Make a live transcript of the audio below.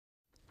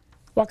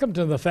Welcome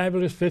to the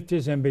Fabulous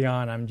 50s and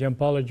Beyond. I'm Jim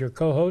Pollard, your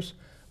co-host,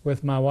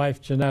 with my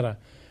wife, Jeanetta.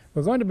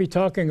 We're going to be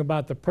talking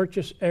about the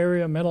Purchase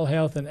Area Mental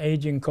Health and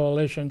Aging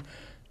Coalition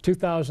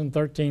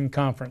 2013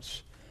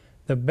 conference.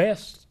 The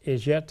best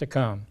is yet to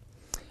come.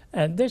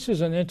 And this is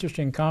an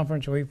interesting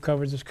conference. We've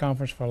covered this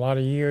conference for a lot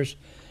of years,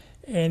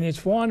 and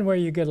it's one where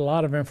you get a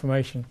lot of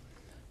information.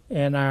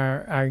 And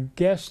our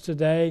guests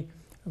today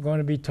are going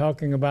to be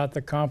talking about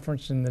the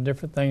conference and the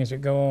different things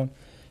that go on.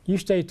 You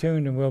stay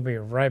tuned and we'll be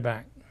right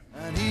back.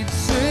 And he'd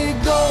say,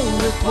 go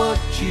with what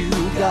you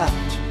got.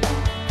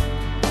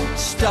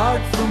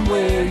 Start from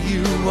where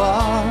you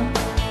are.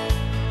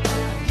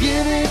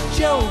 Give it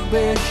your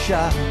best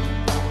shot.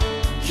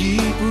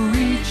 Keep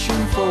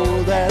reaching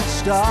for that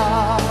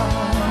star.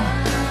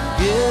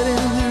 Get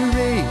in the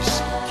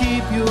race.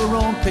 Keep your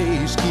own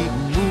pace. Keep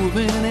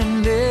moving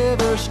and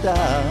never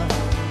stop.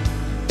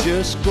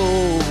 Just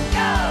go.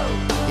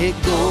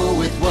 Go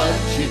with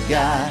what you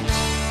got.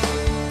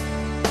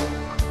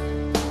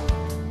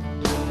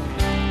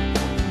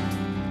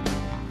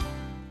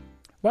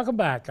 Welcome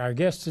back. Our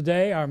guests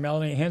today are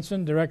Melanie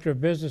Henson, Director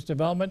of Business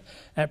Development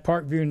at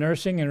Parkview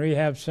Nursing and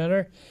Rehab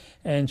Center,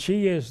 and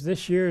she is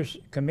this year's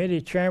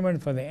committee chairman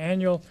for the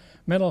annual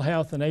Mental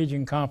Health and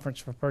Aging Conference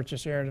for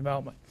Purchase Area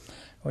Development.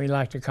 We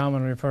like to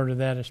commonly refer to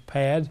that as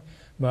PAD,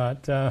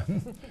 but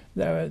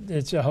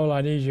it's a whole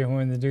lot easier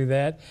when they do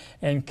that.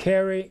 And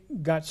Carrie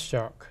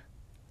Gottschalk,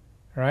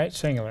 right?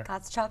 Singular.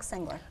 Gottschalk,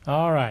 singular.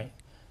 All right.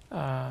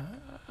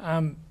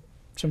 I'm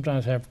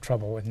sometimes have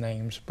trouble with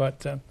names,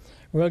 but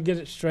we'll get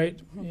it straight.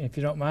 If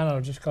you don't mind,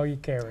 I'll just call you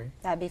Carrie.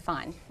 That'd be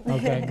fine.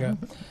 Okay,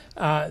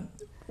 good.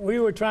 We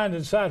were trying to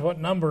decide what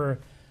number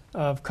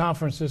of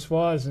conference this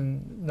was,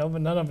 and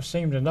none of us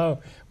seem to know.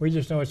 We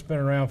just know it's been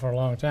around for a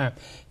long time.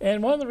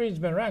 And one of the reasons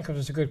it's been around because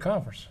it's a good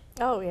conference.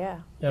 Oh, yeah.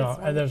 You know,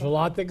 and there's a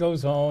lot that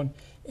goes on,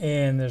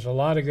 and there's a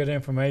lot of good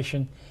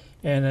information.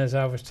 And as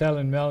I was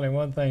telling Melanie,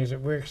 one thing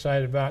that we're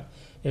excited about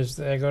is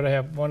they're going to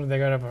have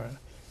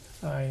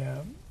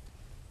a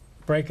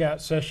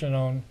breakout session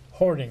on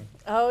hoarding.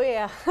 Oh,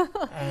 yeah.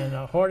 And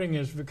hoarding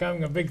is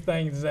becoming a big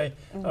thing today,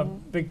 a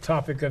big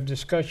topic of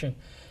discussion.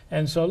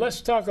 And so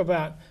let's talk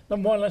about,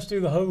 number one, let's do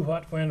the who,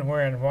 what, when,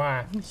 where, and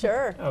why.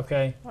 Sure.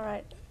 Okay. All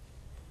right.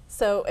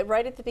 So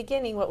right at the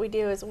beginning, what we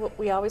do is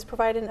we always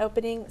provide an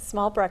opening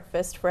small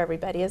breakfast for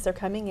everybody as they're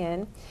coming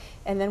in.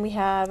 And then we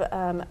have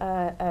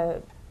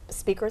a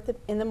speaker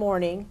in the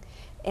morning.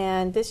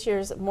 And this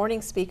year's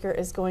morning speaker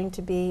is going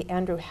to be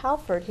Andrew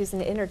Halford, who's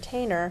an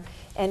entertainer,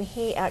 and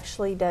he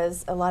actually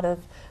does a lot of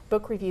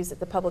book reviews at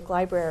the public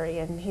library,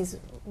 and he's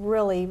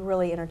really,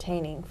 really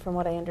entertaining from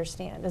what I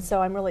understand. And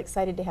so I'm really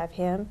excited to have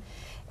him.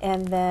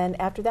 And then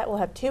after that, we'll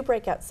have two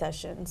breakout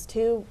sessions,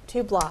 two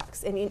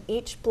blocks, and in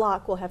each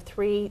block we'll have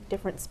 3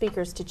 different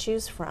speakers to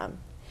choose from.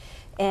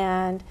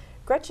 And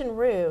Gretchen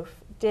Roof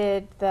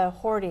did the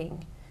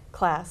hoarding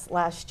class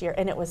last year,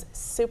 and it was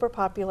super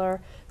popular,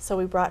 so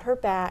we brought her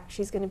back.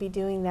 She's going to be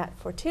doing that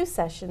for 2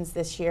 sessions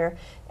this year,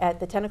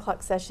 at the 10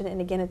 o'clock session and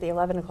again at the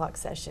 11 o'clock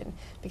session,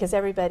 because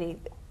everybody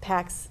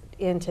packs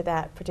into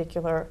that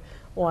particular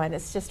one.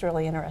 It's just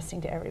really interesting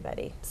to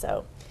everybody.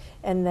 So,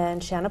 and then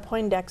Shanna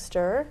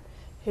Poindexter,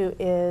 who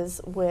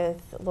is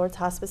with Lord's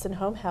Hospice and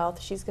Home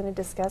Health, she's going to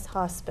discuss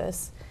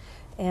hospice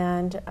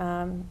and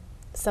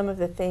some of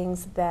the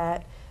things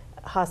that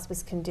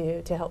hospice can do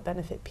to help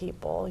benefit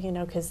people, you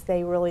know, because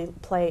they really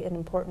play an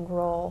important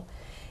role.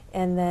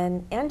 And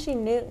then Angie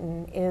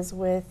Newton is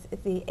with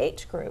the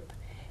H group,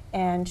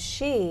 and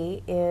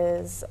she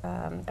is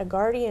a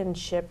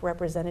guardianship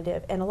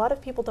representative, and a lot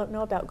of people don't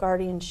know about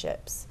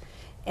guardianships,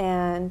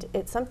 and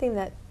it's something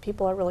that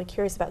people are really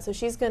curious about. So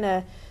she's going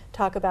to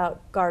talk about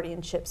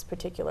guardianships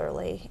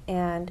particularly,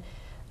 and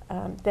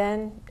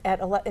then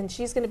and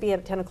she's going to be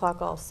at 10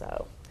 o'clock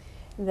also.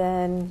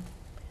 Then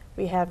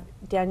we have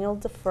Danielle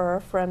Defer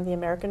from the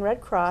American Red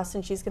Cross,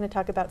 and she's going to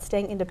talk about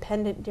staying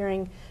independent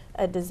during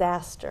a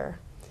disaster.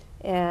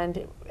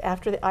 And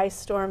after the ice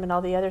storm and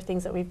all the other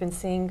things that we've been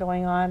seeing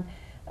going on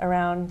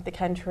around the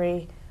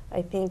country,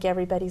 I think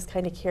everybody's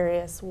kind of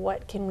curious,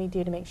 what can we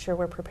do to make sure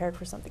we're prepared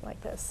for something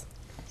like this?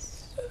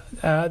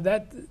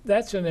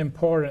 That's an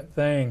important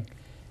thing,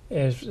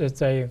 is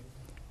that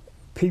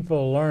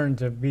people learn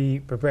to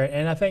be prepared.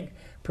 And I think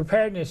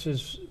preparedness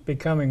is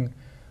becoming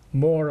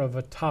more of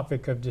a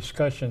topic of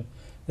discussion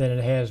than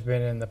it has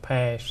been in the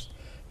past,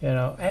 you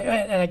know.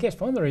 And I guess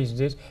one of the reasons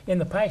is, in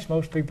the past,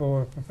 most people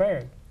were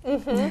prepared.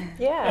 Yeah,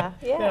 yeah.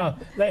 You know,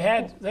 they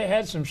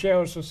had some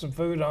shelves with some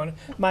food on it.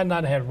 Might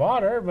not have had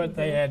water, but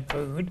they had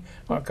food,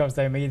 because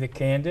they either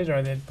canned it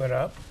or they'd put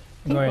up.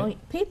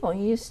 People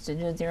used to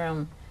do their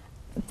own,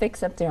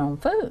 fix up their own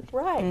food.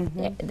 Right.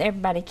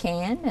 Everybody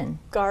canned and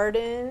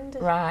gardened.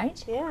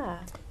 Right. Yeah.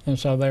 And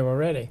so they were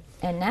ready.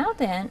 And now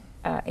then,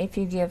 if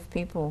you give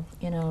people,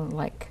 you know,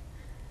 like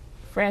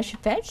fresh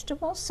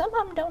vegetables, some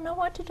of them don't know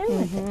what to do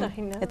with it.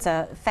 I know. It's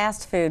a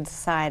fast food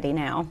society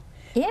now.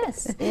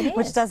 Yes, it is.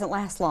 Which doesn't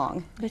last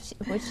long. Which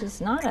is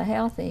not a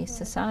healthy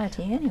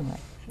society anyway.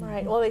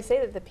 Right. Well, they say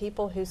that the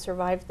people who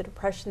survived the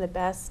Depression the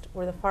best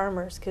were the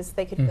farmers, because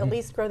they could at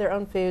least grow their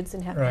own foods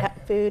and have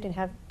food and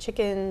have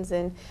chickens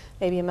and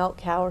maybe a milk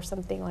cow or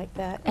something like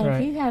that. And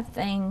if you have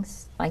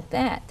things like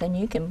that, then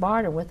you can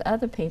barter with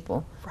other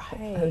people.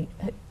 Right.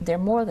 They're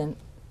more than,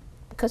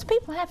 because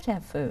people have to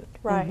have food.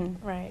 Right.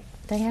 Right.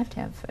 They have to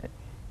have food.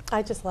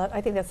 I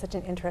think that's such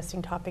an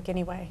interesting topic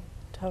anyway.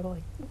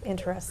 Totally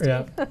interesting.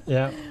 Yeah,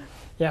 yeah,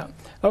 yeah.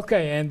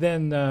 Okay, and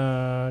then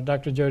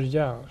Dr. Jody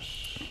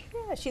Giles.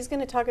 Yeah, she's going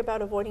to talk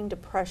about avoiding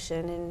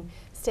depression and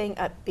staying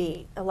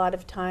upbeat. A lot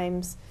of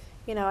times,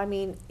 you know, I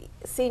mean,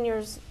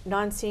 seniors,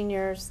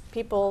 non-seniors,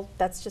 people,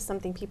 that's just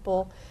something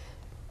people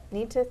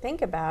need to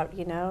think about,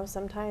 you know.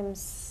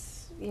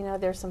 Sometimes, you know,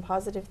 there's some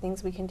positive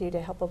things we can do to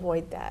help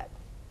avoid that.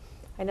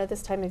 I know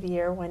this time of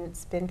year when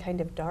it's been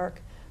kind of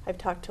dark, I've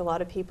talked to a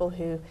lot of people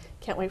who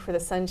can't wait for the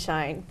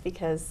sunshine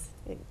because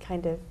it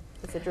kind of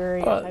is a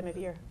dreary time of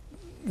year.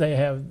 They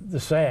have the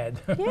SAD.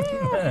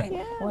 Yeah,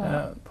 yeah.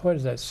 Well, What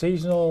is that,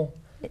 seasonal?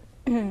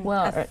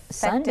 well,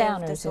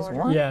 sundowners disorder. is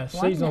one. Yeah,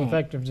 one seasonal name.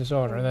 affective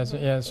disorder. That's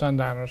it, yeah,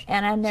 sundowners.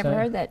 And I never So-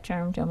 heard that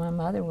term till my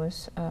mother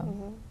was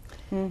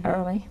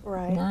early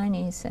Right.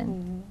 90s.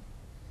 And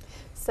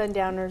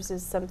Sundowners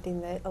is something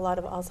that a lot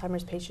of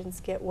Alzheimer's patients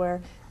get, where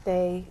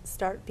they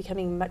start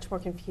becoming much more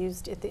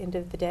confused at the end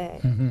of the day.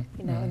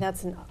 You know, and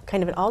that's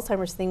kind of an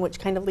Alzheimer's thing, which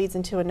kind of leads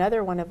into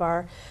another one of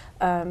our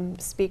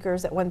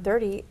speakers at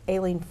 1:30.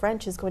 Aileen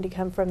French is going to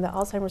come from the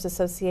Alzheimer's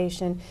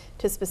Association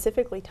to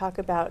specifically talk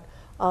about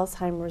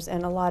Alzheimer's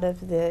and a lot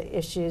of the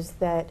issues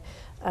that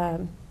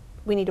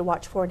we need to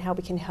watch for and how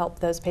we can help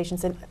those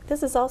patients. And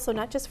this is also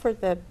not just for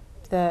the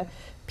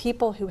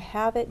people who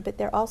have it, but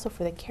they're also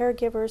for the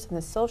caregivers and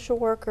the social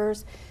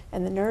workers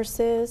and the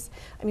nurses.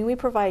 I mean, we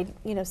provide,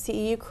 you know,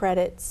 CEU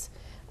credits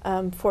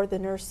for the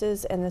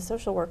nurses and the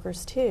social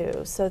workers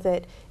too, so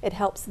that it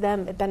helps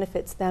them, it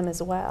benefits them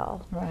as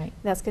well. right. And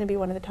that's going to be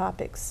one of the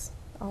topics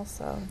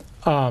also.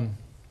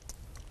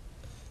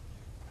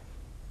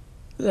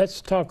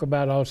 Let's talk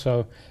about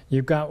also,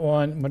 you've got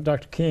one, what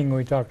Dr. King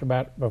we talked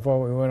about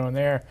before we went on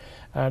there.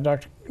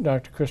 Dr.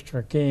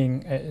 Christopher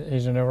King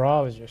is a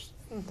neurologist.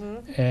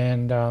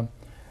 And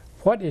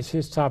what is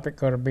his topic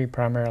going to be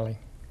primarily?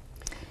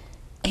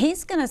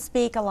 He's going to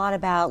speak a lot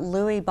about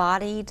Lewy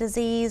body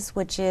disease,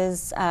 which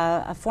is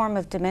a form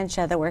of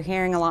dementia that we're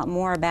hearing a lot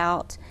more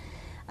about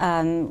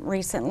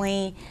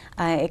recently.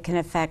 It can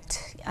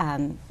affect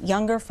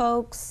younger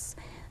folks,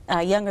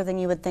 younger than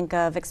you would think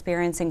of,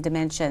 experiencing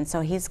dementia. And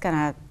so he's going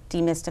to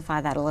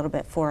demystify that a little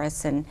bit for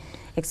us and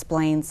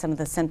explain some of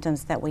the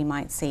symptoms that we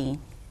might see.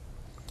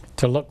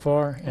 To look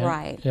for? And,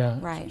 Right, yeah,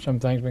 right. some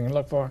things we can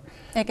look for.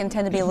 It can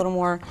tend to be a little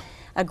more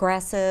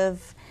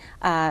aggressive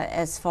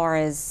as far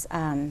as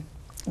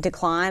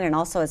decline and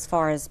also as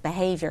far as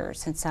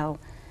behaviors. And so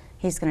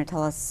he's going to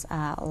tell us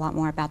a lot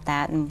more about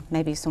that and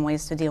maybe some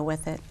ways to deal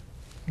with it.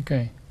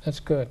 Okay, that's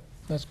good.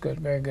 That's good,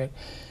 very good.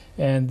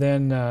 And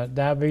then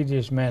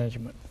diabetes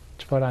management.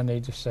 That's what I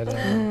need to set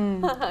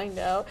in. I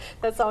know.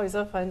 That's always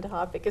a fun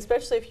topic,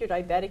 especially if you're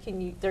diabetic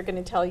and they're going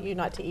to tell you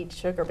not to eat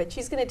sugar. But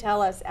she's going to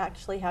tell us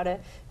actually how to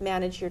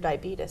manage your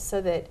diabetes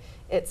so that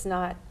it's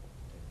not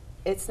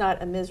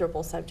a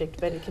miserable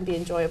subject, but it can be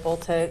enjoyable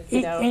to,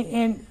 you know.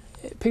 And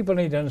people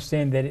need to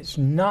understand that it's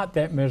not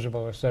that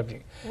miserable a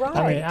subject.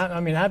 Right. I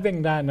mean, I've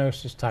been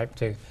diagnosed as type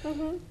 2.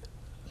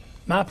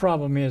 My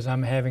problem is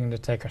I'm having to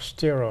take a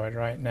steroid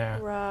right now,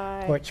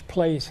 Right. which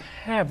plays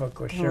havoc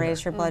with Can sugar.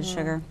 raise your blood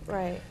sugar.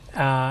 Right.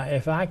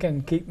 If I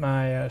can keep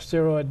my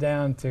steroid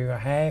down to a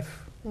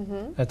half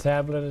a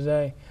tablet a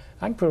day,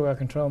 I can pretty well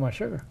control my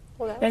sugar.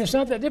 Well, that's And it's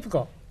not that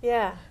difficult.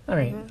 Yeah. I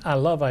mean, I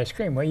love ice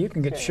cream. Well, you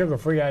can get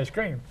sugar-free ice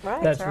cream.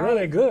 Right. That's That's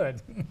really right.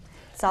 good.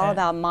 It's all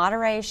about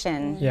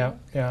moderation. Yeah,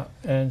 yeah.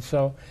 And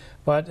so,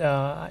 but,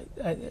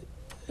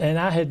 and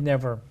I had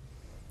never,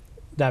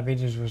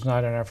 diabetes was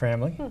not in our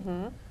family.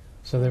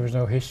 So there was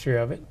no history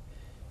of it.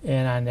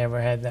 And I never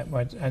had that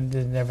much, I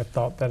never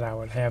thought that I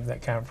would have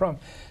that kind of problem.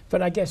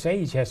 But I guess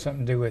age has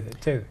something to do with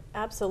it too.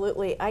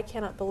 Absolutely. I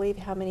cannot believe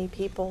how many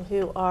people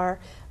who are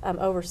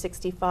over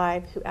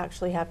 65 who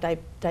actually have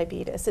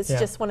diabetes. It's Yeah.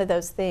 just one of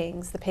those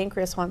things. The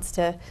pancreas wants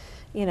to,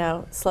 you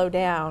know, slow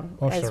down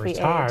Wants as to we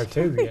retire age.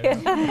 too, you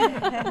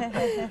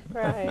know.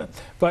 Right.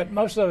 But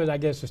most of it, I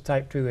guess, is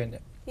type 2, isn't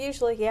it?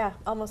 Usually, yeah,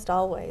 almost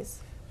always.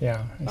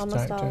 Yeah, it's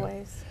Almost type 2.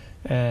 always.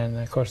 And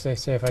of course, they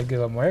say if I get a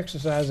little more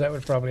exercise, that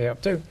would probably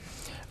help too.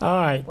 All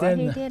right, Well, then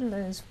he did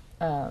lose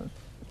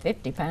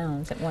 50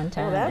 pounds at one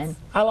time. that's- and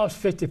I lost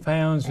 50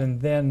 pounds,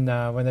 and then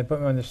when they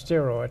put me on the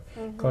steroid,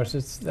 of course,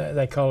 it's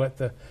they call it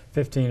the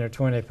 15 or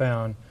 20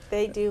 pound.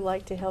 They do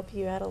like to help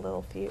you out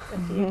a few,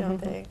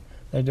 don't they?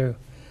 They do.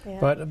 Yeah.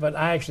 But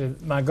I actually,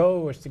 my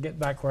goal was to get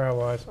back where I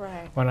was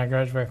Right. when I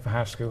graduated from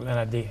high school, and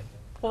I did.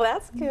 Well,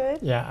 that's good.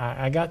 Yeah,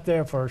 I got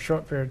there for a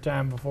short period of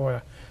time before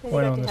I Then you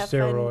went got on to the have fun.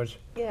 steroids.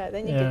 Yeah,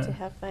 then you Yeah. get to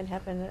have fun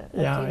having a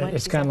few Yeah, munchies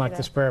it's kind of like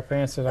after the that. spare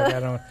pants that I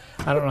got on.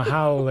 I don't know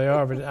how old they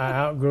are, but I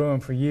outgrew them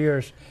for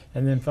years,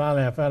 and then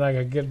finally I found I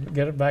could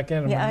get it back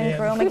in them Yeah, again.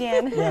 ungrew them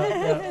again.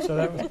 Yeah. So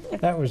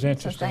that was So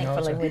interesting.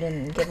 thankfully Also. we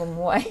didn't give them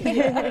away.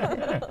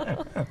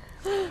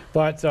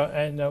 But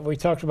we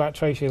talked about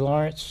Tracy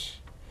Lawrence.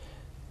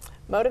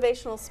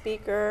 Motivational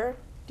speaker.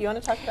 Do you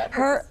want to talk about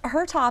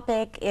Her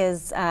topic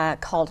is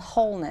called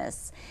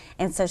wholeness,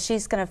 and so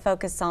she's going to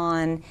focus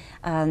on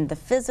the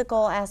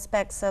physical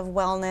aspects of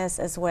wellness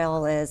as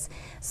well as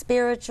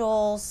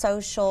spiritual,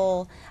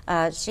 social.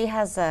 She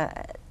has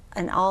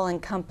an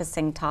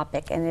all-encompassing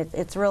topic, and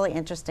it's really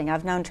interesting.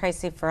 I've known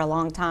Tracy for a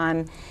long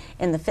time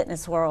in the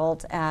fitness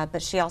world,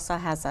 but she also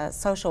has a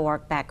social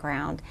work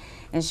background,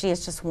 and she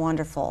is just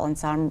wonderful. And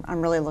so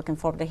I'm really looking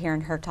forward to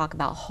hearing her talk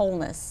about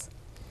wholeness.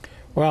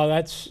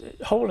 Well,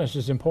 wholeness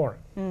is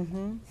important.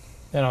 Mm-hmm.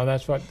 You know,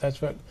 that's what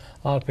a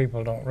lot of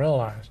people don't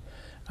realize,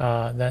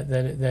 that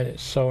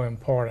it's so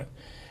important.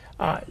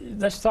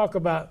 Let's talk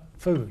about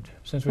food,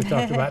 since we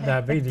talked about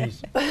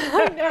diabetes.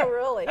 No,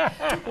 really.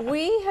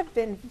 We have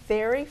been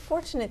very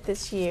fortunate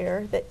this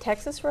year that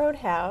Texas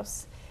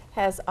Roadhouse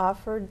has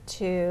offered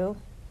to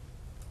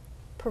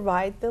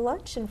provide the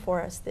luncheon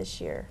for us this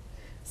year.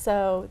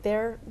 So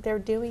they're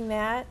doing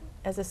that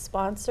as a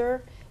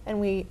sponsor, and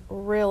we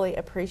really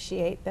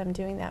appreciate them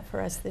doing that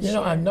for us this year. You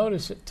know, I've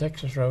noticed that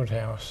Texas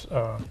Roadhouse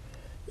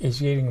is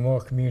getting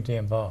more community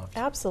involved.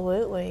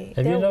 Absolutely.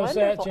 Have They're you noticed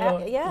wonderful.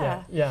 that? You know?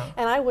 Yeah. Yeah.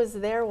 And I was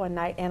there one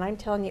night, and I'm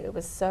telling you, it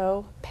was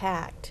so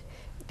packed.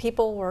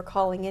 People were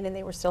calling in, and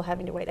they were still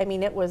having to wait. I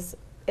mean, it was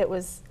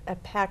a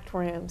packed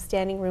room,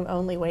 standing room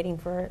only, waiting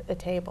for a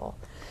table.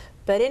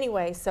 But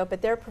anyway,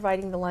 but they're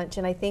providing the lunch,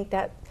 and I think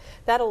that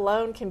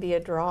alone can be a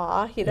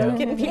draw, you know, Yeah.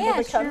 getting people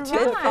Yes, to come you're to right.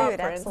 the Food,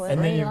 conference. absolutely.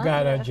 And then you've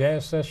got a Yeah.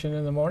 jazz session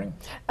in the morning?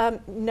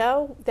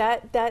 No,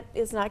 that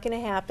is not going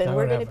to happen. Not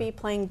We're gonna going to happen. be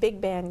playing big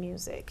band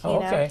music, you Oh,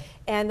 know. okay.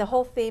 And the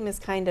whole theme is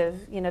kind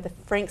of, you know, the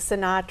Frank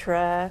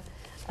Sinatra,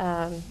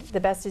 The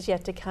Best Is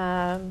Yet to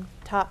Come,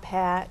 Top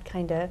Hat,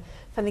 kind of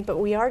fun thing. But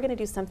we are going to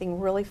do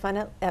something really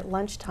fun at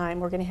lunchtime.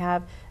 We're going to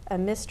have a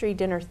mystery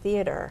dinner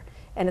theater,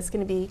 and it's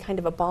going to be kind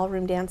of a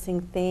ballroom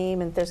dancing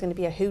theme, and there's going to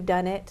be a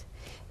whodunit,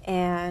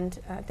 and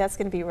that's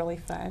going to be really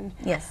fun.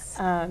 Yes.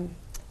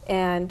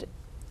 And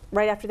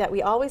right after that,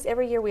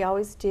 every year we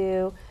always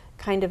do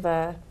kind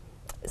of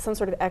some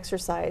sort of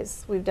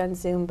exercise. We've done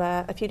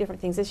Zumba, a few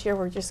different things. This year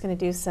we're just going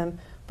to do some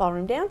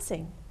ballroom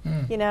dancing.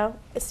 You know,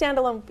 a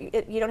standalone,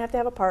 you don't have to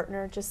have a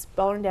partner, just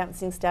ballroom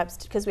dancing steps,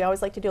 because we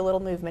always like to do a little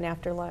movement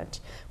after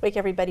lunch. Wake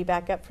everybody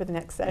back up for the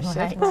next session.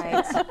 Right.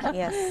 Right.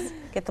 Yes.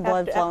 Get the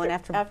blood flowing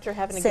after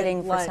having a sitting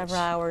good for lunch. several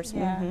hours.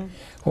 Yeah. Mhm.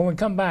 When we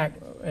come back,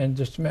 and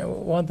just a minute,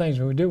 one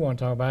thing we do want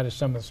to talk about is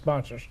some of the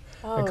sponsors,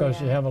 Oh, because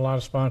you yeah. have a lot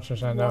of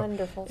sponsors, I know.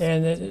 Wonderful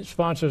And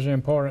sponsors are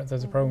important to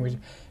the program.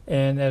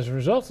 And as a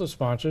result of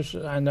sponsors,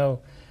 I know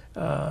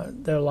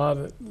there are a lot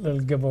of little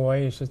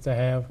giveaways that they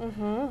have.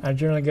 I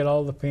generally get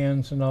all the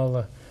pins and all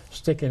the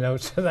sticky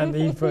notes that I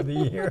need for the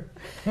year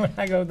when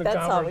I go to the That's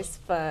conference.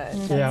 always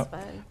fun. Yeah. That's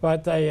fun.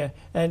 But they,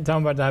 and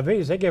talking about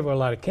diabetes, they give her a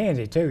lot of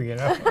candy too, you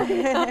know.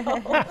 He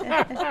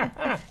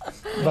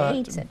But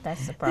eats it,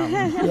 that's the problem.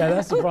 yeah,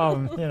 that's the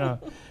problem, you know.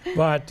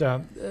 But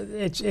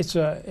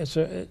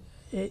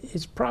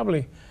it's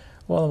probably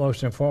one of the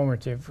most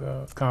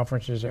informative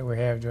conferences that we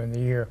have during the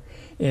year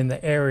in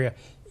the area,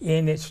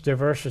 in its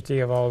diversity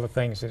of all the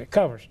things that it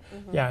covers.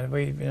 Yeah,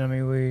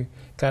 we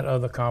got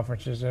other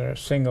conferences that are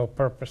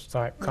single-purpose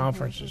type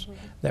conferences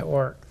that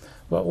work.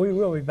 But we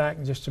will be back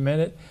in just a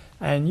minute,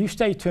 and you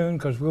stay tuned,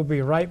 because we'll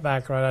be right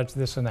back right after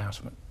this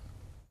announcement.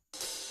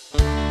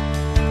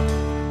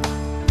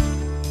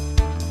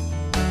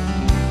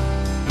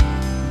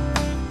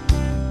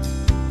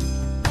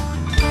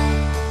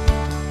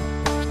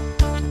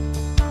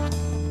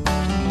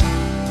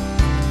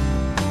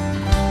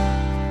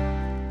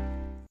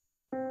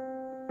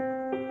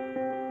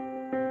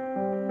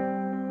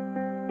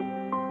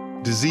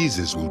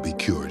 Diseases will be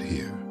cured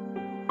here.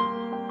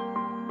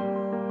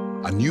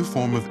 A new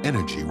form of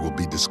energy will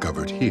be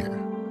discovered here.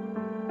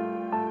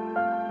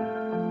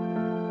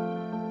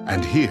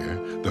 And here,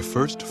 the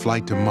first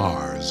flight to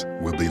Mars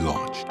will be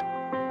launched.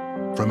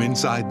 From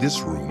inside this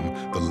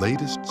room, the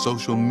latest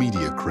social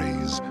media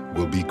craze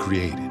will be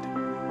created,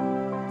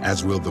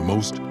 as will the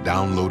most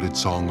downloaded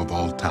song of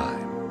all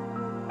time.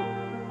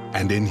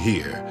 And in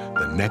here,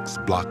 the next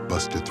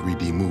blockbuster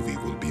 3D movie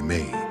will be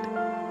made,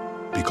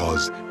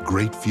 because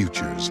great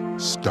futures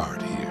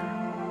start here.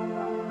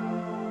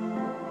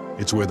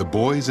 It's where the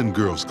Boys and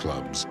Girls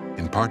Clubs,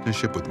 in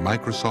partnership with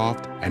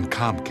Microsoft and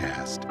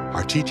Comcast,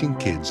 are teaching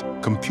kids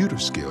computer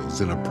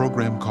skills in a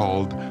program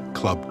called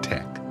Club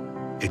Tech.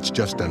 It's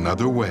just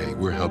another way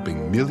we're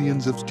helping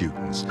millions of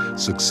students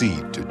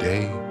succeed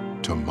today,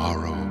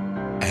 tomorrow,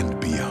 and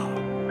beyond.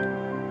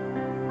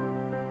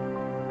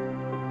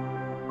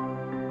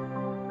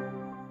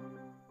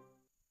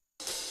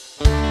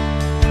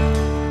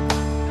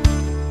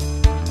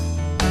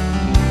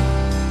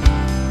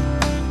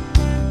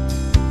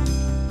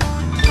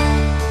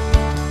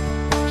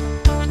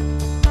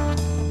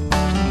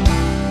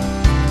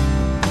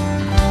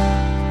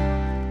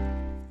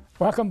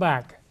 Welcome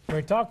back.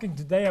 We're talking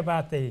today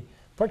about the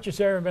Purchase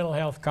Area Mental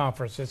Health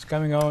Conference that's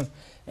coming on,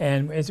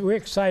 and we're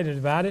excited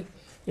about it.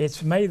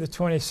 It's May the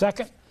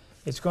 22nd.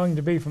 It's going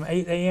to be from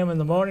 8 a.m. in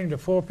the morning to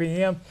 4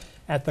 p.m.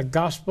 at the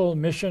Gospel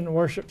Mission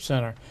Worship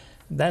Center.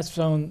 That's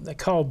on, they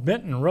call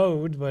Benton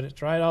Rd, but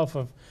it's right off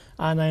of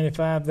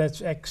I-95.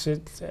 That's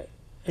exit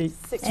 16.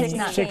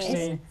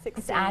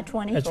 It's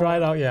I-24. It's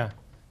right out, yeah.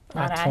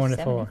 Not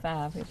I-24.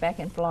 I-75. You're back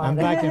in Florida. I'm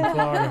back in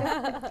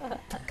Florida.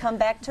 Come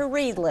back to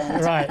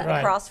Reedland, Right.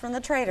 across from the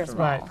Traders Mall.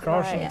 Right,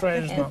 across from Right.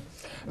 Traders Mall.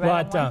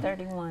 Right But, on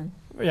 131.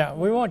 yeah,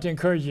 we want to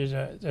encourage you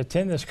to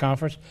attend this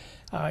conference.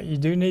 You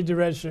do need to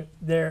register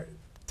there.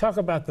 Talk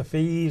about the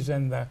fees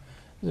and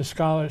the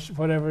scholars,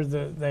 whatever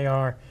they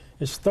are.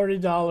 It's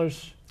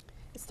 $30.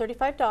 It's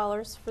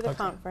 $35 for the Okay.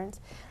 conference.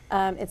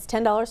 It's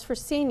 $10 for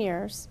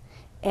seniors.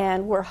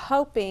 And we're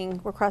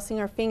crossing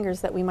our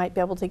fingers that we might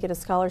be able to get a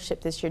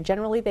scholarship this year.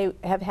 Generally, they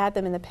have had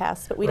them in the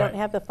past, but we Right. don't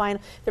have the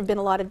final. There have been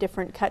a lot of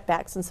different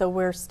cutbacks, and so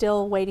we're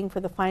still waiting for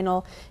the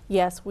final,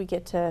 yes, we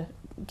get to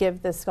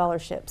give the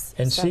scholarships.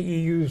 And So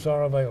CEUs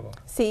are available.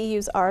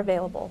 CEUs are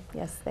available.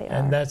 Yes, they are.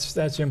 And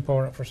that's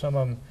important for some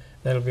of them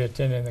that'll be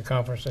attending the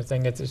conference that they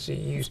get the It's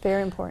CEUs.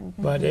 very important.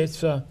 But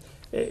it's a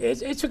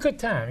good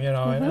time, you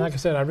know. And like I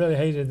said, I really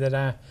hated that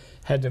I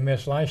had to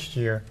miss last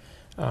year.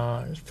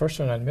 It was the first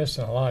one I'd missed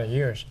in a lot of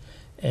years.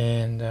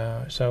 And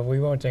so we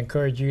want to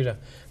encourage you to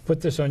put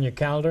this on your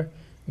calendar,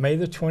 May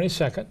the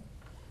 22nd.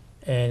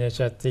 And it's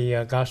at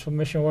the Gospel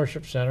Mission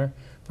Worship Center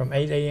from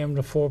 8 a.m.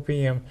 to 4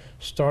 p.m.,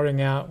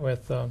 starting out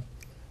with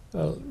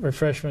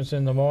refreshments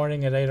in the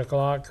morning at 8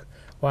 o'clock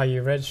while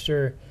you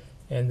register.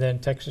 And then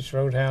Texas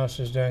Roadhouse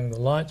is doing the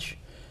lunch.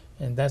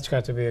 And that's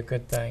got to be a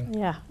good thing.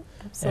 Yeah,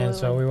 absolutely. And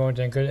so we want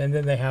to encourage, and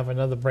then they have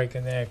another break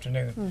in the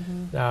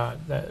afternoon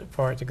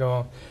for it to go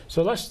on.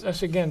 So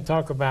let's again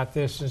talk about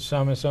this and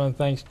some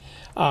things.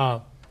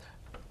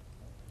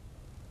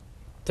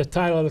 The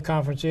title of the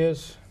conference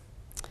is?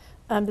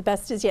 The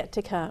best is yet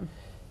to come.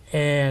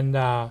 And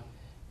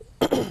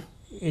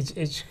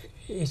it's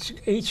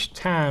each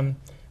time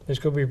there's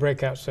going to be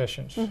breakout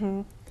sessions.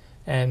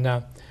 And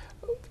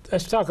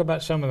let's talk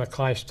about some of the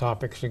class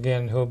topics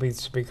again. Who will be the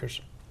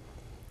speakers?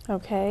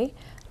 Okay.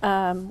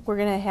 We're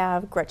going to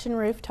have Gretchen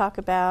Roof talk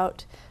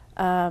about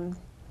when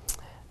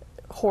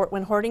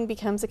hoarding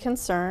becomes a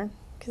concern,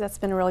 because that's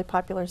been a really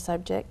popular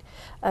subject.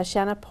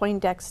 Shanna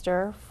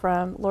Poindexter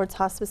from Lord's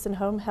Hospice and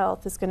Home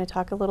Health is going to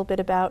talk a little bit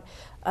about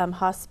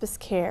hospice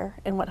care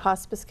and what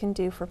hospice can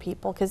do for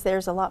people, because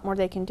there's a lot more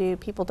they can do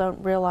people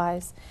don't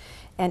realize.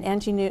 And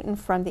Angie Newton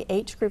from the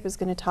H Group is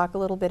going to talk a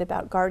little bit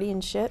about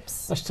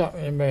guardianships. Let's talk,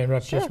 I may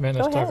interrupt just a minute,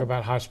 go let's talk ahead.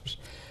 about hospice.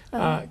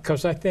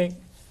 Because I think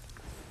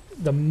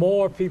the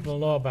more people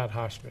know about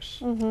hospice,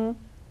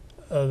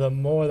 the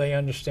more they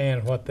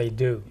understand what they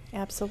do.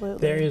 Absolutely.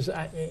 There is,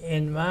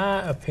 in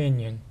my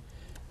opinion,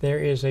 there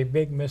is a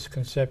big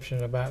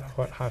misconception about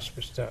what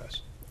hospice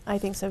does. I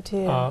think so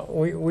too.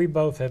 We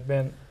both have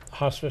been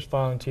hospice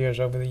volunteers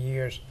over the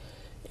years,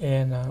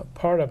 and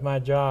part of my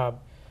job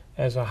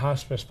as a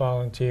hospice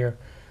volunteer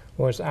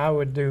was I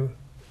would do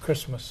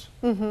Christmas.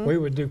 We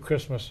would do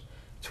Christmas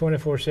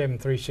 24/7,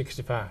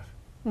 365.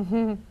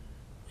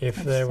 If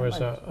there was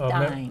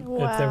dying.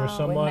 if there was Wow.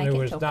 someone We'd who make it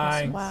was till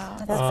dying, Wow,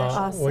 that's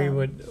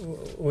awesome.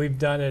 we've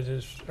done it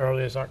as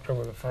early as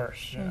October the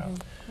 1st. You know.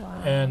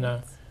 Wow.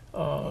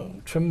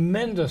 And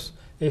tremendous.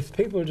 If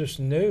people just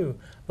knew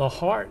the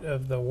heart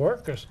of the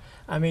workers,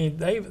 I mean,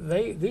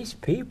 these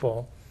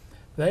people,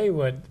 they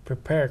would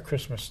prepare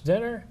Christmas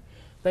dinner,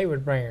 they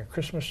would bring a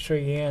Christmas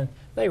tree in,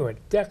 they would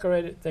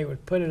decorate it, they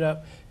would put it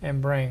up,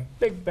 and bring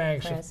big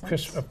bags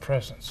of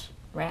presents,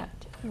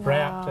 Wrapped.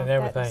 wrapped and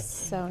everything. That's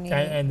so neat.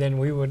 And then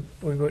we would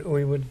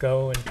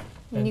go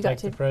and you got take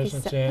to the be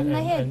presents set- in.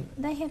 And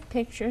they had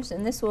pictures,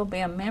 and this will be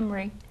a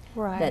memory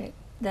Right.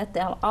 that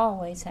they'll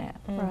always have.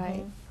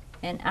 Right.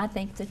 And I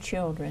think the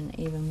children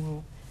even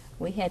will.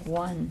 We had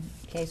one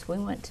case, we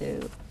went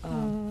to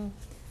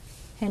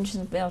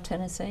Hendersonville,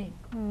 Tennessee.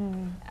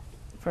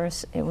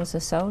 First, it was a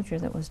soldier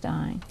that was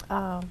dying.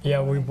 Oh.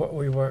 Yeah,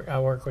 boy. I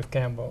work with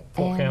Campbell,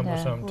 Fort And,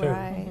 Campbell some too.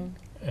 Right.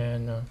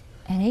 And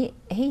And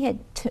he had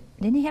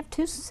didn't he have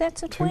two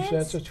sets of two twins?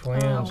 sets of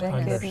twins Oh, my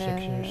under goodness.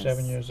 6 years,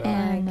 7 years old.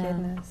 And, My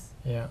goodness.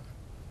 Yeah.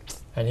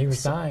 And he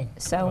was dying.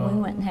 So we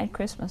went and had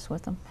Christmas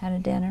with them, had a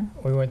dinner.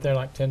 We went there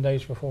like 10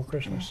 days before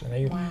Christmas,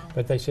 and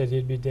but they said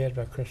he'd be dead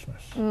by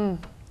Christmas.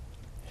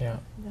 Yeah.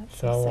 That's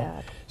So, so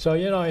sad. So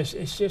you know,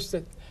 it's just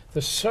that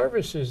the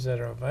services that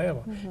are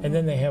available, and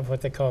then they have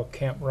what they call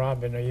Camp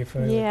Robin. Are you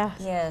familiar Yeah.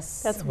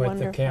 Yes. That's with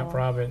wonderful. the Camp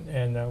Robin?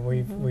 And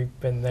we've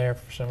been there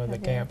for some of the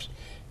Have you? camps,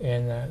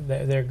 and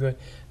they're good.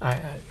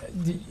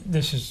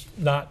 This is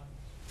not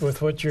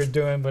with what you're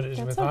doing, but it's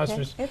That's with okay.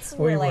 hospice. It's we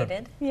were-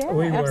 related. Yeah,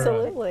 We were,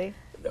 absolutely.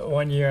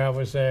 One year I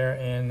was there,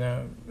 and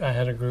I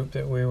had a group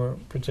that we were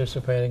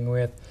participating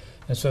with,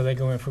 and so they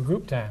go in for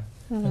group time.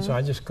 And so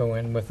I just go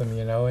in with them,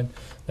 you know, and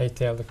they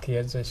tell the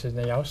kids, they said,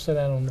 now y'all sit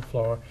down on the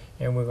floor,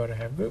 and we're going to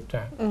have group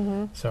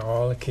time. So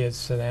all the kids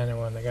sit down, and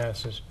one of the guys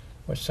says,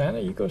 well, Santa,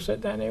 you go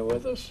sit down there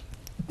with us?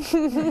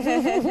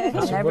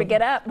 I'll never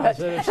get up. I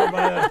said, if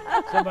somebody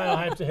will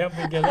have to help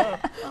me get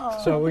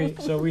up. So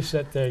we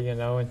sat there, you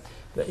know, and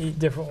the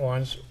different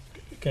ones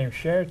came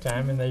share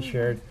time, and they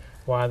shared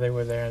why they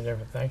were there and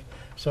different things.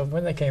 So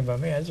when they came by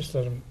me, I just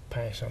let them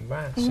pass on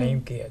by.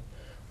 Same kid.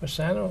 Well,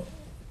 Santa,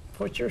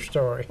 what's your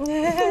story?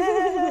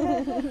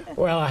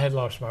 Well, I had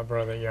lost my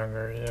brother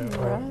younger, you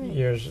know,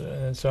 years,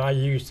 and so I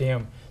used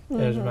him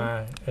as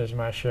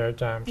my share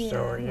time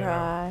story. You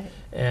know.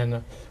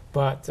 And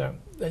but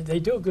they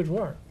do a good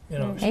work, you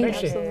know,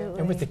 especially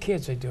and with the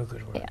kids, they do a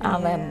good work. Yeah,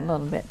 I'll add a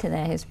little bit to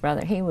that. His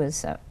brother,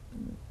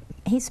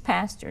 he's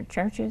pastored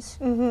churches,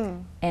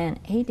 and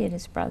he did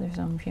his brother's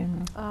own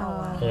funeral. Oh,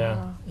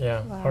 wow.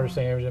 Yeah. Wow. Hardest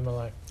thing I ever did in my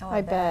life. Oh,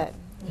 I bet.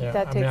 Yeah,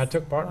 That I mean, I takes-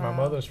 took part in my wow.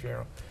 mother's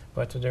funeral,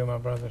 but to do my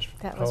brother's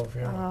whole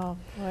funeral.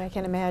 Oh, boy, I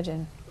can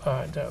imagine.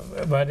 But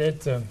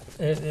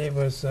it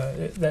was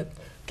that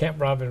Camp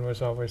Robin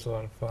was always a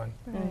lot of fun,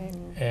 Right.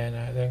 and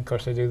then of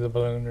course they do the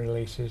balloon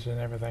releases and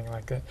everything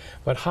like that.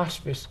 But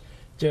hospice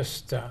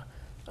just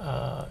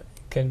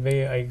can be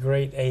a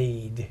great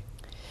aid.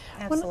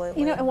 Absolutely.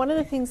 You know, and one of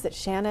the things that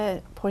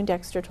Shanna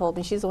Poindexter told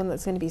me, she's the one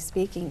that's going to be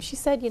speaking, she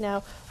said, you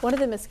know, one of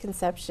the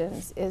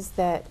misconceptions is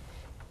that,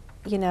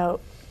 you know,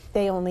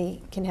 they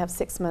only can have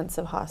 6 months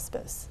of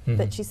hospice.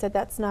 But she said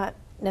that's not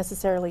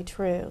necessarily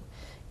true.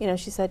 You know,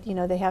 she said, you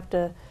know, they have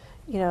to,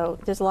 you know,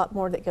 there's a lot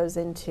more that goes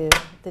into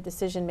the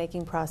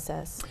decision-making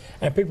process.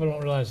 And people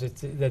don't realize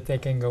that they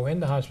can go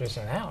into hospice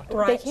and out.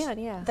 Right. They can,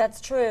 yeah.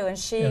 That's true.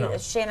 And You know.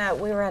 Shanna,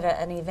 we were at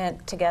an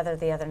event together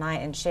the other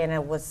night, and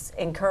Shanna was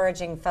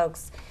encouraging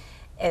folks,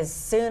 as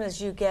soon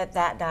as you get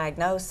that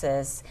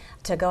diagnosis,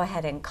 to go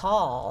ahead and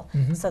call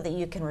so that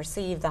you can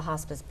receive the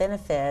hospice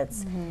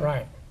benefits.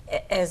 Right.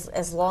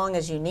 As long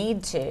as you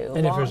need to.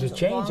 And if there's a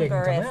change, they can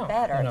longer come if out,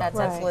 better. you know. That's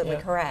Right. absolutely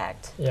Yeah.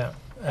 correct. Yeah.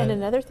 And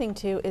another thing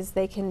too is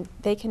they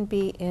can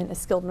be in a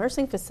skilled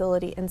nursing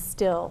facility and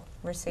still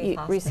Receive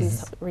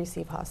hospice.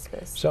 receive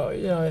hospice. So,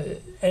 you know,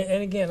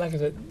 and again, like I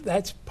said,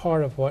 that's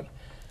part of what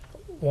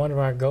one of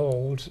our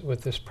goals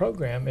with this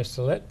program is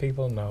to let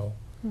people know,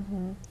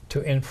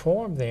 to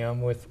inform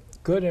them with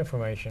good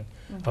information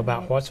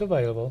about what's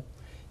available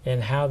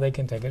and how they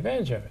can take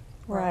advantage of it.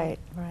 Right,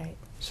 right.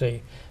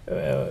 See,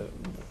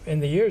 in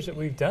the years that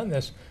we've done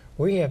this,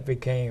 we have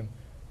become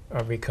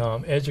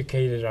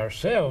educated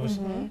ourselves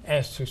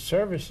as to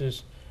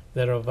services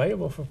that are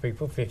available for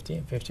people 50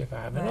 and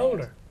 55 and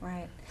older.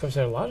 Right. Because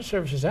there are a lot of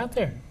services out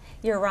there.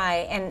 You're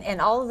right, and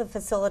all of the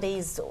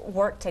facilities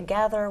work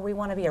together. We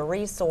want to be a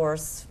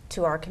resource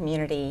to our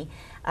community,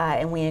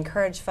 and we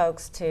encourage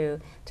folks to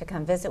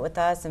come visit with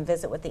us and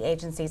visit with the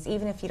agencies,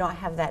 even if you don't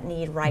have that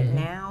need right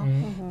now,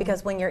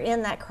 because when you're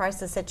in that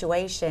crisis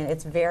situation,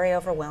 it's very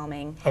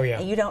overwhelming, Oh, yeah.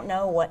 and you don't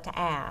know what to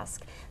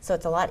ask. So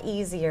it's a lot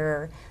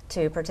easier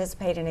to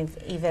participate in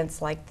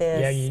events like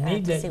this. Yeah, you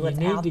need to to see what's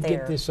you need out to there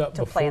get this up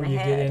to before plan you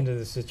get ahead. into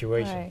the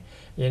situation. Right.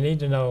 You need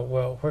to know,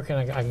 well, where can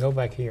I can go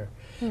back here.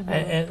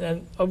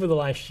 And over the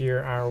last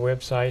year, our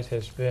website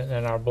has been,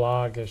 and our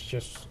blog has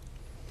just,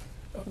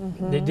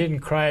 it didn't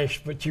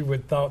crash, but you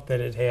would thought that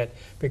it had,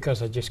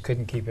 because I just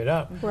couldn't keep it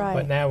up. Right.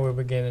 But now we're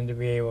beginning to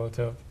be able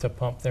to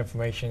pump the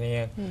information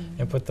in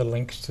and put the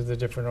links to the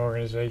different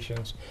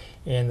organizations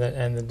and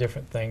the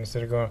different things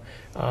that are going.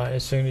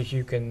 As soon as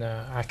you can,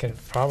 I can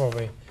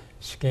probably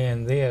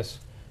scan this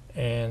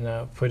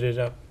and put it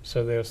up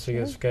so they'll see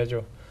a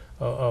schedule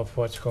of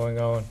what's going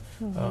on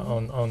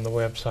on the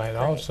website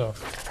also,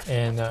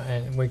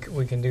 and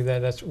we can do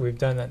that. We've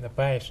done that in the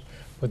past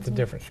with the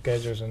different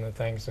schedules and the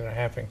things that are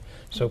happening,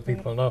 so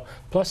people know.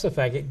 Plus the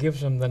fact it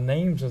gives them the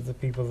names of the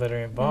people that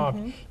are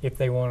involved. If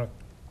they want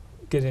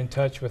to get in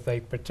touch with a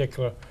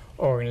particular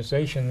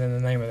organization, then the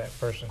name of that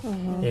person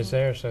is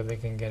there, so they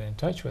can get in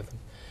touch with them.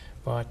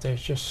 But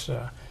there's just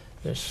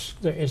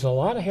there is a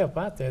lot of help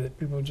out there that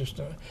people just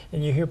don't.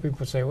 And you hear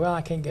people say, "Well,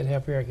 I can't get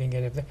help here. I can't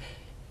get help there."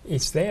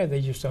 It's there,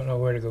 they just don't know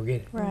where to go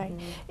get it. Right.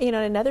 You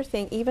know, another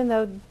thing, even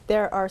though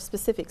there are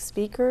specific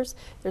speakers,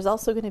 there's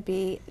also going to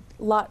be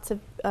lots of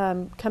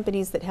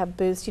companies that have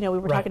booths. You know, we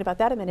were talking about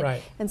that a minute.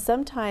 Right. And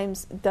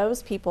sometimes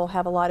those people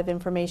have a lot of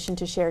information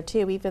to share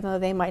too, even though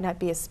they might not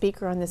be a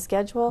speaker on the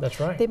schedule.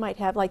 That's right. They might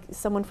have, like,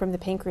 someone from the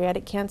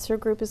pancreatic cancer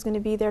group is going to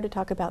be there to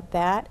talk about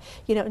that.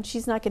 You know, and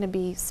she's not going to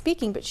be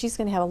speaking, but she's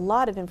going to have a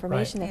lot of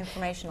information The there.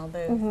 informational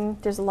booth.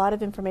 There's a lot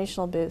of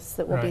informational booths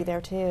that will be Right. there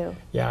too.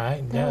 Yeah,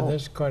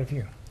 there's quite a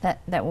few.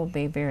 That will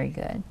be very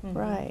good.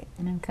 Right.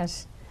 You know,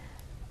 because,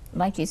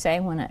 like you say,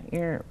 when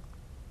you're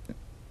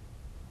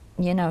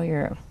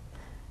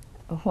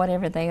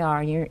whatever they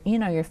are,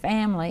 your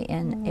family,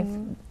 and if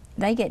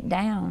they get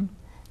down,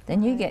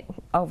 then you get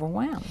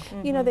overwhelmed.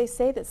 You know, they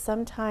say that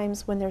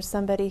sometimes when there's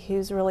somebody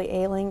who's really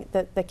ailing,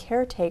 that the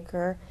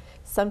caretaker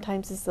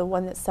sometimes is the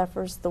one that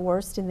suffers the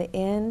worst in the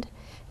end,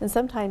 and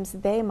sometimes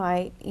they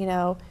might,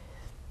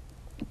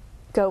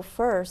 go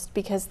first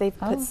because they've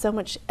put so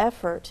much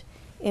effort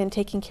in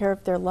taking care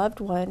of their loved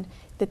one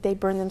that they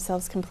burn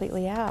themselves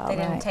completely out. They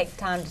didn't Right. take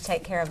time to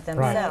take care of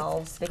Right.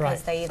 themselves because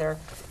Right. they either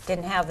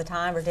didn't have the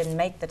time or didn't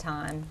make the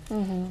time.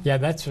 Yeah,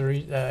 that's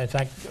the in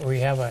fact, we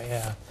have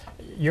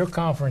your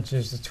conference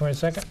is the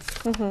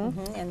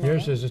 22nd. in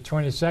Yours May. is the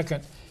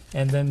 22nd,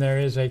 and then there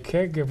is a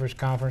caregivers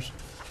conference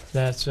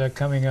that's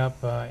coming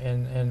up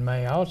in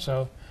May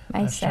also.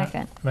 May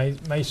 2nd. May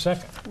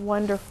 2nd.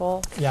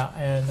 Wonderful. Yeah,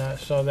 and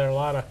so there are a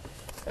lot of,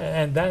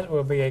 and that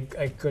will be a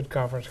good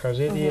conference because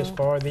it is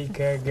for the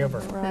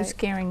caregiver. Right. Who's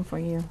caring for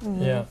you?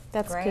 Yeah,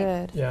 That's Great.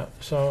 good. yeah.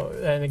 So,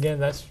 and again,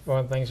 that's one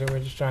of the things that we're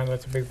just trying to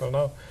let the people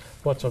know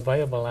what's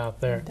available out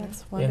there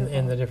That's in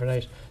wonderful. the different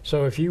ages.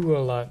 So if you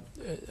will, I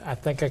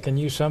think I can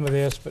use some of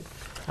this, but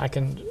I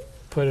can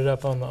put it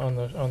up on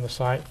the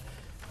site,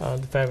 the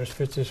Fabulous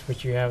 50s,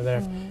 which you have there.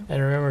 And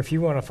remember, if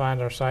you want to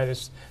find our site,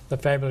 it's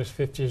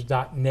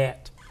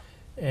thefabulousfifties.net,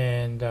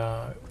 and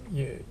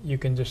you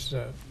can just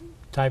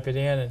type it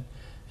in,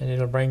 and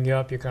it'll bring you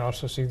up. You can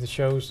also see the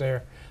shows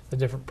there, the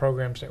different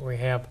programs that we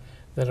have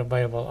that are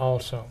available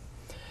also.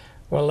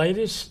 Well,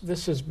 ladies,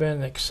 this has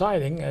been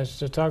exciting as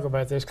to talk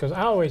about this because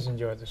I always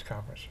enjoyed this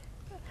conference.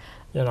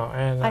 You know,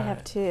 and I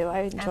have too.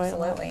 I enjoy it a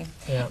lot. Absolutely.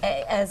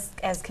 Yeah.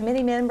 As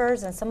committee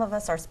members, and some of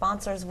us are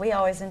sponsors, we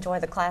always enjoy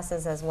the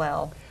classes as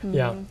well.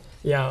 Yeah,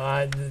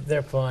 yeah,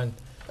 they're fun,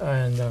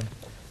 and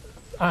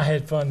I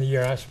had fun the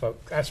year I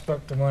spoke. I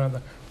spoke to one of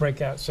the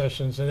breakout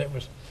sessions, and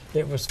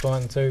it was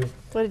fun too.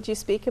 What did you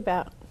speak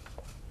about?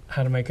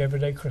 How to make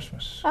everyday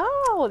Christmas.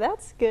 Oh,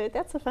 that's good.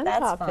 That's a fun That's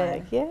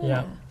topic. fun. Yeah.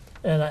 Yeah,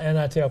 and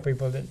I tell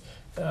people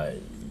that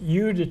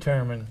you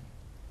determine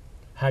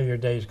how your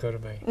day's going to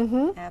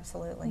be.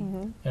 Absolutely.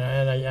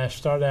 And I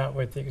start out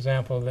with the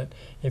example that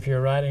if you're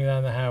riding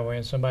down the highway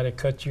and somebody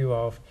cuts you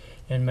off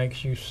and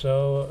makes you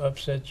so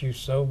upset you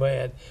so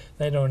bad,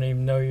 they don't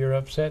even know you're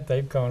upset.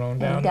 They've gone on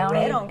down the road.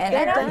 They don't And they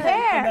care. don't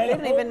care. They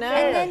don't even know.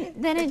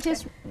 And then it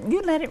just,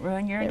 you let it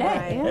ruin your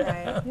day.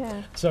 Right.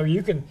 Yeah. So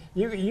you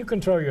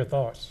control your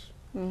thoughts,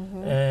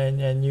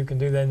 and you can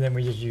do that. And then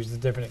we just use the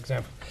different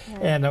examples,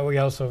 and we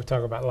also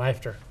talk about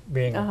laughter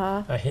being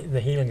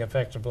the healing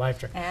effects of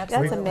laughter.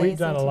 Absolutely. That's We've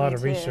done amazing a to lot me,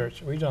 of too.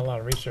 research. We've done a lot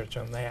of research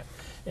on that,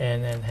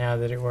 and how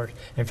that it works.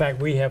 In fact,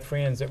 we have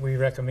friends that we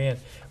recommend.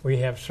 We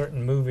have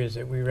certain movies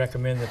that we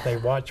recommend that they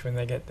watch when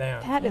they get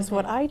down. That is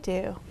what I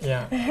do.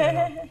 Yeah, you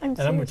know. I'm And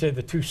I'm going to serious. tell you,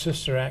 the two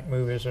Sister Act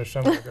movies are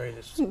some of the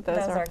greatest. Those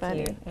are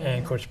funny. cute.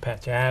 And of course,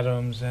 Patch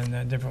Adams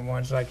and different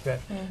ones like that.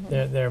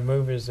 They're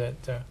movies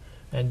that,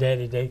 and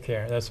Daddy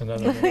Daycare. That's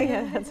another one.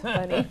 Yeah, that's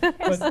funny.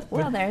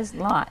 Well, there's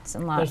lots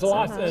and lots. There's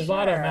a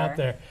lot of them out Sure.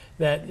 there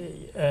that,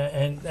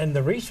 and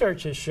the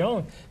research has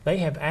shown they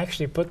have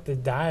actually put the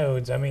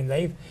diodes. I mean,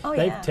 they've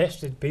yeah.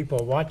 tested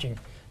people watching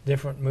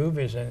different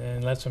movies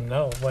and lets them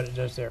know what it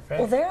does to their face.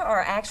 Well, there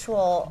are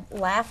actual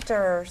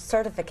laughter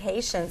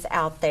certifications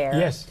out there.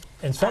 Yes,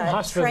 and some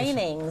hospitals,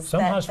 trainings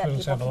some that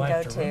hospitals people have a can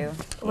laughter go to. room.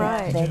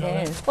 Right. They you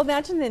know do. Well,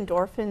 imagine the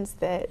endorphins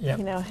that Yep.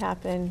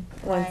 happen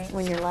Right.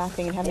 when you're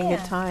laughing and having a Yeah.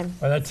 good time.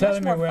 Well, they're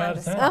telling me much more we're fun out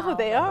of to time. Oh,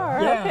 they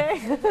are. Yeah.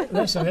 Okay.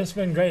 Listen, it's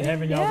been great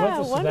having y'all Yeah,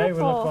 with us today. We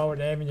look wonderful. forward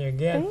to having you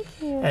again. Thank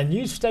you. And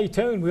you stay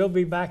tuned. We'll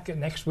be back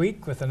next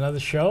week with another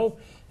show.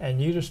 And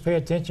you just pay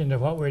attention to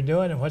what we're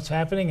doing and what's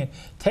happening and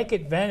take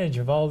advantage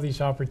of all these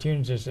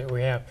opportunities that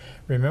we have.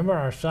 Remember,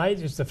 our site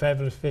is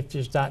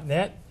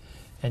thefabulousfifties.net,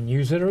 and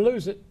use it or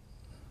lose it.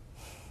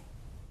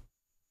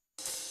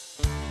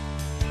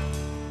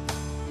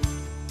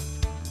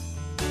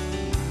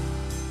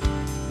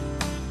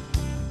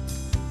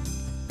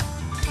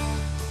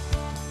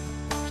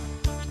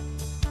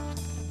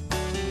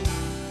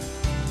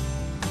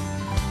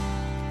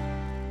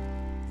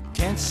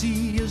 Can't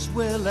see as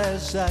well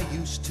as I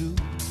used to.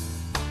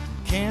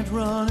 Can't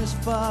run as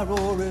far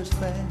or as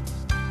fast.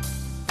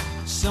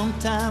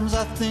 Sometimes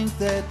I think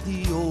that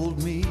the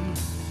old me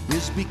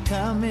is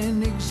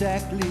becoming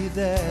exactly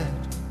that.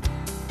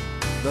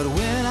 But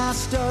when I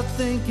start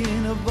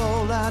thinking of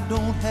all I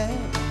don't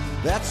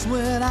have, that's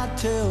when I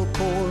tell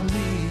poor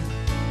me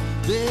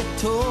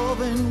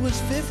Beethoven was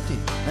 50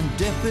 and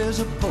deaf as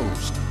a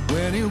post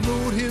when he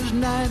wrote his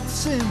Ninth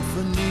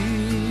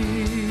Symphony.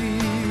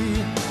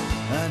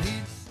 And he